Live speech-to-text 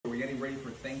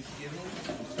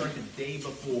Thanksgiving, we start the day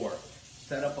before.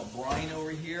 Set up a brine over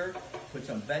here, put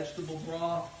some vegetable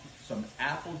broth, some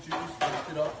apple juice, mix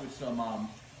it up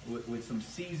with some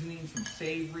seasoning, some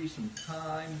savory, some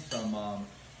thyme, some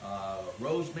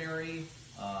rosemary,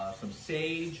 some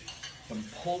sage, some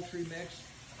poultry mix.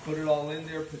 Put it all in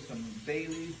there, put some bay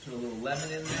leaves, put a little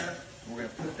lemon in there. We're gonna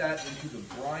put that into the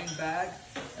brine bag,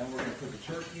 and we're gonna put the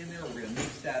turkey in there. We're gonna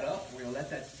mix that up. We're gonna let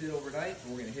that sit overnight,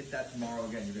 and we're gonna hit that tomorrow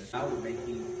again. Now we're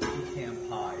making pecan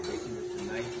pie, making this the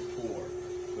night before.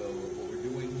 So what we're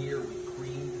doing here, we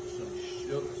creamed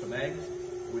some eggs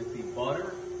with the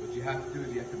butter. What you have to do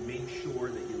is you have to make sure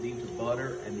that you leave the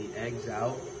butter and the eggs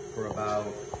out for about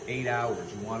 8 hours.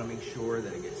 You want to make sure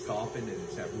that it gets softened and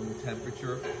it's at room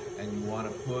temperature. And you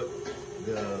want to put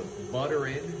the butter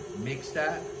in, mix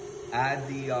that, add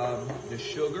the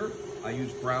sugar. I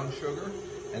use brown sugar,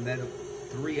 and then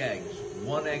 3 eggs,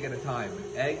 1 egg at a time.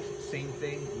 Eggs, same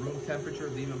thing, room temperature,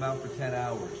 leave them out for 10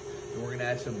 hours. And we're gonna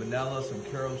add some vanilla, some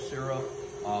Karo syrup,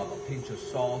 a pinch of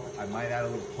salt. I might add a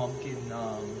little pumpkin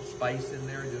spice in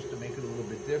there just to make it a little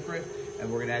bit different.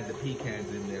 And we're gonna add the pecans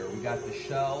in there. We got the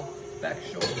shell. Back,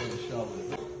 show me where the shell is.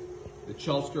 The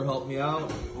Chelster helped me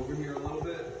out over here a little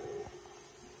bit.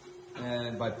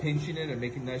 And by pinching it and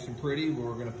making it nice and pretty,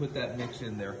 we're gonna put that mix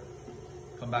in there.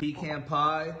 Come back. Pecan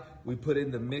pie, we put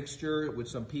in the mixture with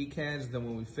some pecans. Then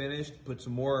when we finished, put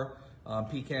some more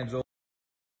pecans over.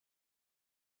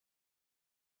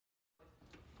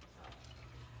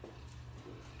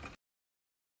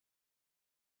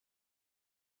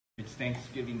 It's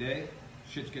Thanksgiving Day.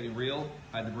 Shit's getting real.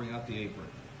 I had to bring out the apron.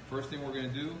 First thing we're gonna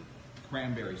do,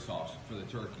 cranberry sauce for the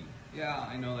turkey. Yeah,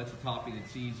 I know that's a topping,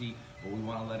 it's easy, but we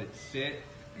wanna let it sit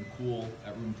and cool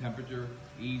at room temperature.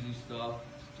 Easy stuff.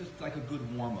 It's just like a good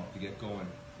warm up to get going.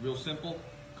 Real simple,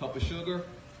 cup of sugar,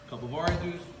 cup of orange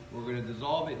juice. We're gonna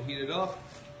dissolve it, heat it up,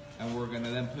 and we're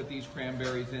gonna then put these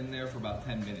cranberries in there for about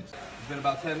 10 minutes. It's been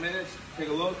about 10 minutes. Take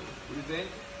a look. What do you think?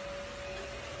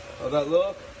 How's that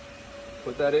look?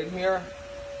 Put that in here,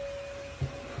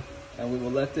 and we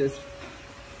will let this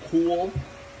cool.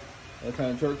 By the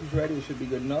time the turkey's ready, it should be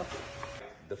good enough.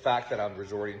 The fact that I'm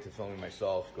resorting to filming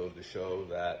myself goes to show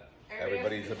that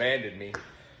everybody's abandoned me.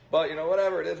 But you know,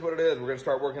 whatever, it is what it is. We're gonna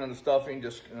start working on the stuffing.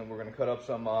 We're gonna cut up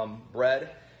some bread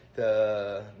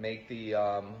to make the,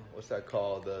 what's that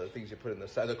called? The things you put in the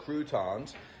side, the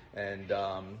croutons, and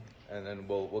then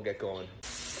we'll get going.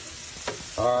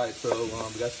 All right, so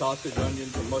we got sausage,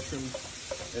 onions, and mushrooms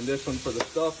in this one for the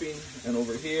stuffing. And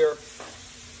over here,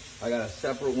 I got a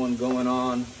separate one going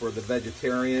on for the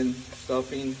vegetarian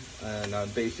stuffing. And I'm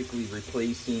basically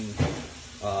replacing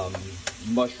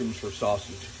mushrooms for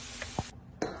sausage.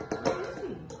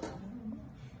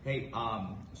 Hey,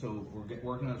 so we're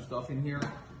working on stuffing here.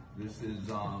 This is,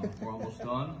 we're almost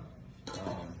done.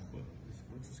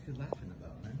 What's this kid laughing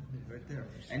about, man? He's right there.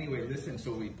 Anyway, listen,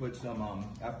 so we put some,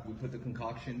 we put the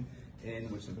concoction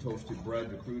in with some toasted bread,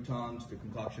 the croutons, the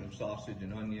concoction of sausage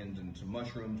and onions and some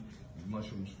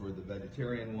mushrooms for the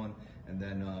vegetarian one. And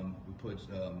then we put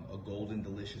a golden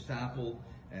delicious apple.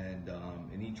 And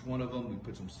in each one of them, we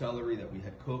put some celery that we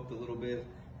had cooked a little bit.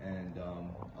 And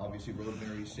obviously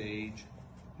rosemary, sage,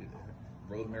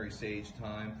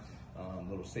 thyme, a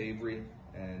little savory,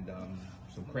 and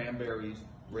some cranberries,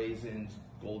 raisins,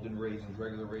 golden raisins,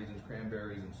 regular raisins,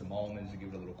 cranberries, and some almonds to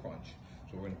give it a little crunch.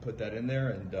 So we're going to put that in there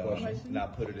and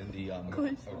not put it in the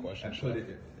question.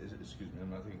 Excuse me, I'm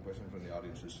not taking questions from the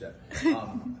audience just yet.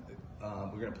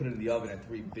 We're going to put it in the oven at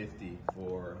 350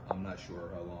 for, I'm not sure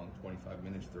how long, 25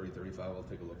 minutes, 30, 35. I'll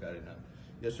take a look at it now.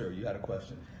 Yes, sir. You had a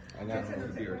question. I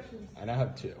now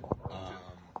have two.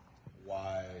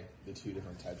 Why the 2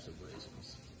 different types of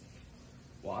raisins?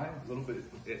 Why? A little bit,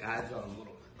 it adds on a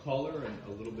little color and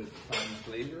a little bit fine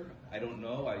flavor. I don't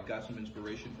know. I got some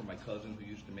inspiration from my cousin who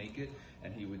used to make it,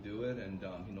 and he would do it, and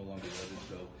he no longer does it,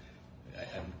 so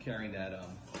I'm carrying that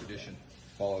tradition.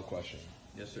 Follow-up question.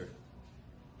 Yes, sir.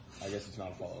 I guess it's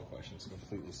not a follow-up question. It's a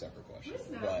completely separate question.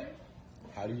 But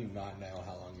how do you not know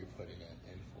how long you're putting it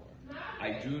in for?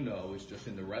 I do know. It's just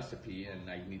in the recipe, and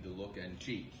I need to look and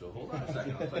cheat. So hold on a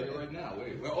second. I'll tell you right now.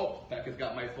 Wait. Oh, Becca's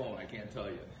got my phone. I can't tell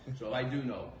you. So I do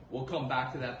know. We'll come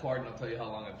back to that part, and I'll tell you how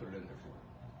long I put it in there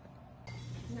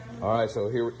for. All right. So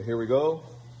here we go.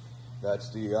 That's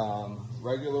the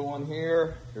regular one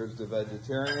here. Here's the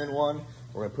vegetarian one.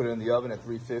 We're gonna put it in the oven at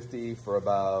 350 for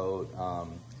about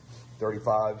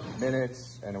 35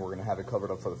 minutes, and then we're gonna have it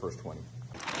covered up for the first 20.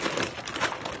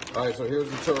 All right, so here's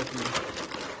the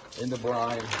turkey in the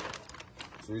brine.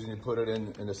 So the reason you put it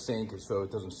in the sink is so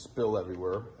it doesn't spill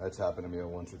everywhere. That's happened to me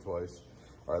once or twice.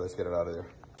 All right, let's get it out of there.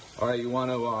 All right, you want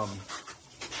to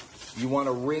You want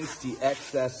to rinse the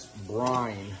excess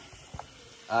brine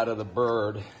out of the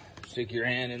bird. Stick your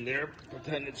hand in there,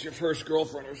 pretend it's your first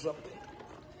girlfriend or something.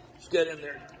 Just get in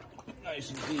there,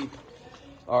 nice and deep.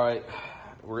 All right,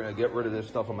 we're gonna get rid of this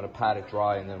stuff. I'm gonna pat it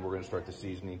dry, and then we're gonna start the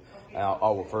seasoning.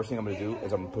 Well, first thing I'm gonna do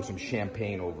is I'm gonna put some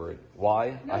champagne over it.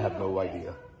 Why? I have no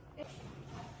idea.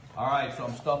 All right, so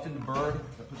I'm stuffing the bird.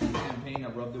 I put some champagne. I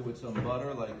rubbed it with some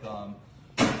butter, like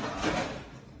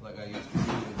I used to do.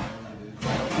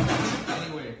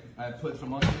 Anyway, I put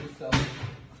some onions,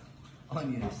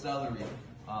 celery,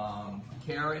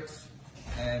 carrots,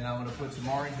 and I'm gonna put some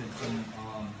orange and some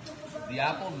the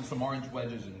apples and some orange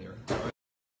wedges in there.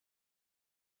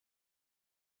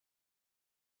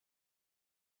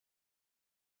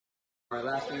 All right,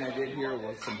 last thing I did here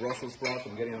was some Brussels sprouts.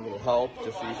 I'm getting a little help,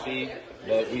 just so you see.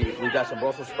 But we got some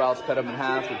Brussels sprouts, cut them in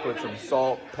half. We put some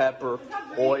salt, pepper,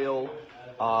 oil,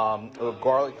 a little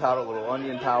garlic powder, a little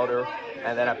onion powder,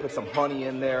 and then I put some honey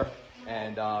in there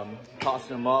and tossed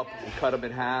them up and cut them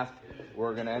in half.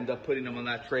 We're gonna end up putting them on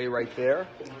that tray right there,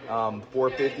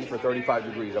 450 for 35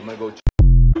 degrees. I'm gonna go